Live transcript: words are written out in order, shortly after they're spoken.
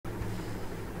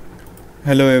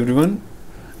Hello everyone.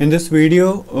 In this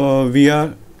video, we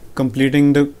are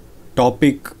completing the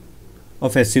topic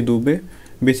of SC Dubey.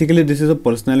 Basically, this is a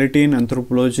personality in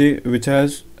anthropology which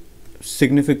has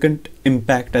significant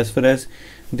impact as far as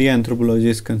the anthropology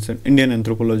is concerned, Indian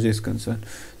anthropology is concerned.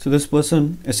 So this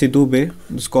person, SC Dubey,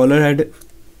 the scholar, had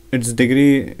its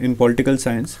degree in political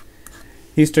science.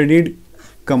 He studied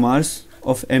commerce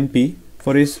of MP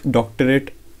for his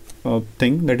doctorate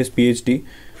thing, that is PhD.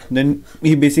 Then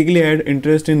he basically had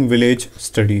interest in village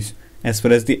studies as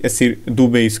far as the SC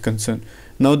Dubey is concerned.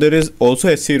 Now there is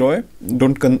also SC Roy.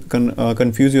 Don't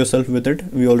confuse yourself with it.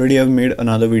 We already have made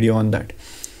another video on that.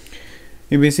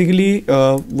 He basically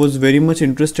was very much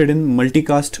interested in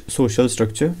multicast social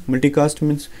structure. Multicast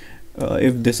means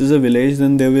if this is a village,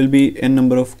 then there will be n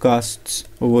number of castes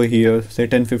over here, say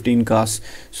 10-15 castes.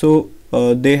 So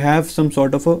they have some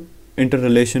sort of a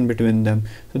interrelation between them.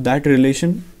 So that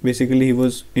relation basically he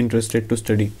was interested to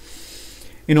study.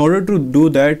 In order to do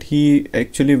that, he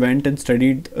actually went and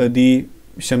studied the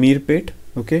Shamirpet,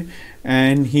 okay,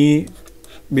 and he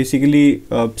basically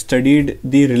studied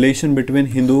the relation between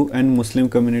Hindu and Muslim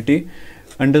community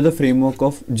under the framework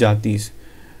of jatis.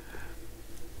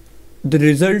 The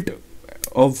result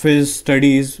of his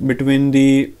studies between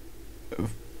the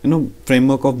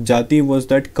framework of jati was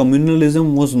that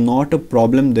communalism was not a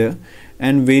problem there,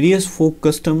 and various folk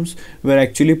customs were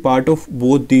actually part of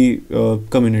both the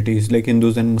communities like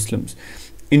Hindus and Muslims.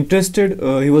 He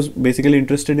was basically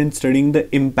interested in studying the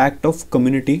impact of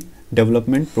community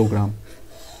development program.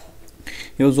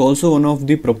 He was also one of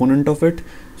the proponent of it.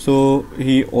 So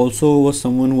he also was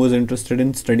someone who was interested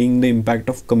in studying the impact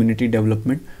of community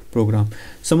development program.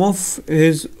 Some of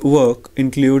his work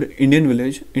include Indian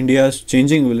Village, India's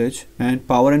Changing Village, and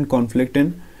Power and Conflict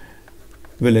in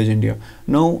Village India.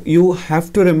 Now you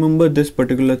have to remember this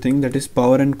particular thing, that is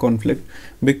power and conflict,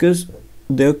 because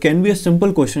there can be a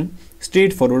simple question,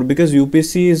 straightforward, because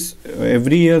UPSC is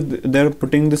every year they are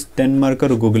putting this 10 marker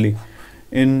googly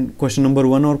in question number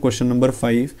 1 or question number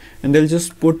 5, and they'll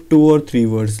just put 2 or 3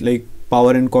 words like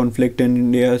power and conflict in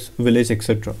India's village,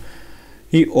 etc.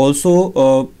 He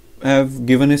also have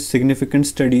given his significant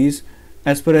studies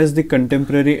as far as the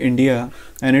contemporary India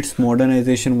and its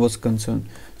modernization was concerned.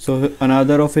 So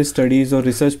another of his studies or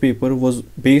research paper was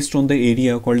based on the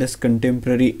area called as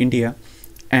contemporary India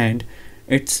and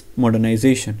its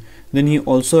modernization. Then he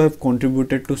also have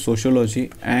contributed to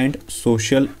sociology and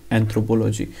social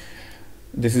anthropology.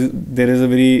 There is a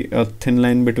very thin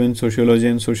line between sociology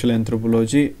and social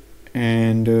anthropology,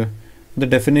 and the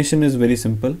definition is very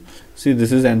simple. See,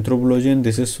 this is anthropology and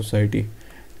this is society.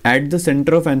 At the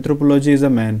center of anthropology is a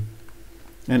man,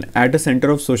 and at the center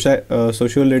of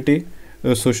sociology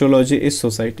is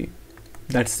society.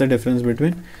 That's the difference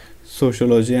between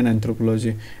sociology and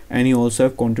anthropology. And he also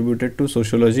have contributed to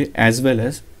sociology as well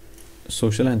as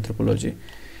social anthropology.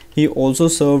 He also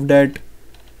served at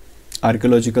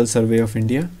Archaeological Survey of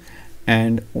India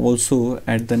and also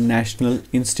at the National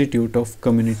Institute of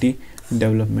Community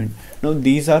Development. Now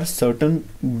these are certain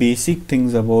basic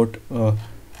things about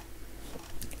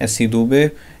SC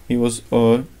Dubey. He was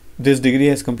this degree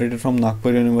has completed from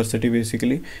Nagpur University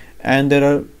basically, and there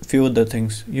are few other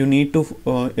things you need to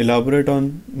elaborate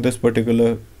on this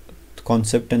particular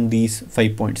concept and these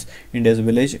 5 points: India's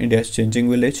village, India's changing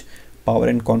village, power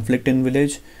and conflict in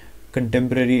village,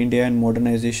 contemporary India and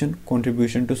modernization,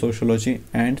 contribution to sociology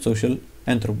and social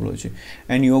anthropology.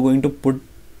 And you are going to put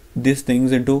these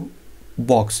things into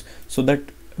box so that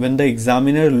when the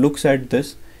examiner looks at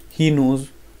this, he knows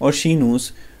or she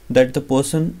knows that the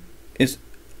person is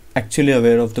actually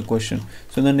aware of the question.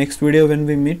 So in the next video when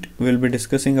we meet, we'll be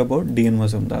discussing about D.N.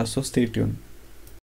 Mazumdar. So stay tuned.